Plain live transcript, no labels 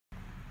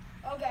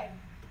Okay,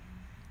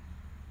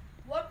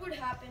 what would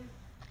happen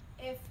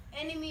if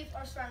enemies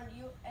are surrounding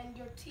you and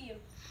your team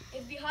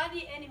is behind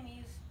the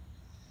enemy's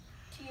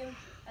team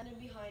and they're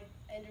behind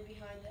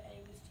the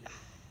enemy's team.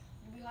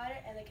 You're behind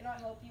it and they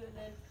cannot help you, and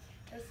then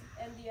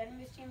the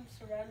enemy's team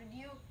surrounded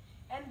you,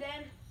 and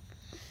then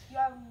you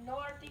have no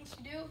other things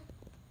to do.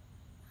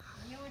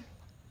 You would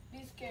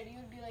be scared. You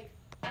would be like,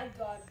 oh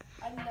God,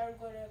 I'm never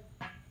going to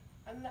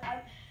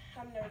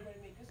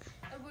make this.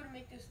 I'm going to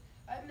make this.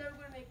 I'm never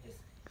going to make this.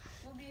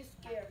 You'll be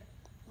scared.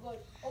 You're going,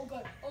 oh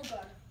God, oh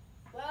God.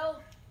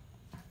 Well,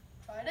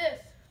 try this.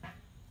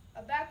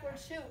 A backward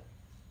shoot.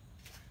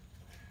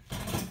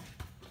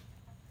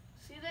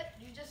 See that?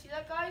 Did you just see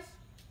that, guys?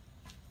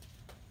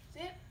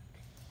 See it?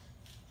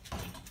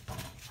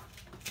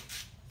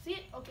 See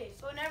it? Okay,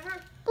 so whenever...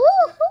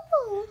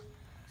 Woohoo!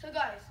 So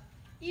guys,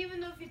 even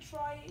though if you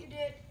tried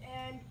it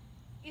and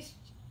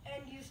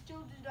you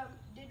still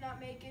did not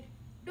make it,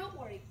 don't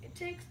worry. It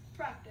takes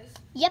practice.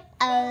 Yep,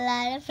 a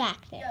lot of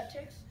practice. Yeah, it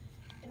takes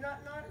not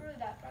really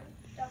that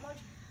much.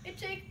 It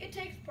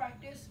takes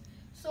practice.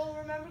 So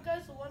remember,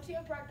 guys. So once you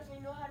have practice and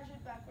you know how to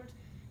shoot backwards,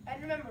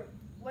 and remember,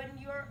 when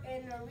you're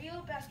in a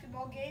real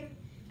basketball game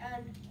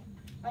and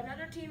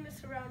another team is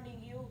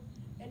surrounding you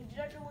and you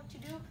don't know what to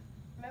do,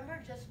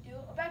 remember, just do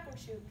a backward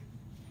shoot.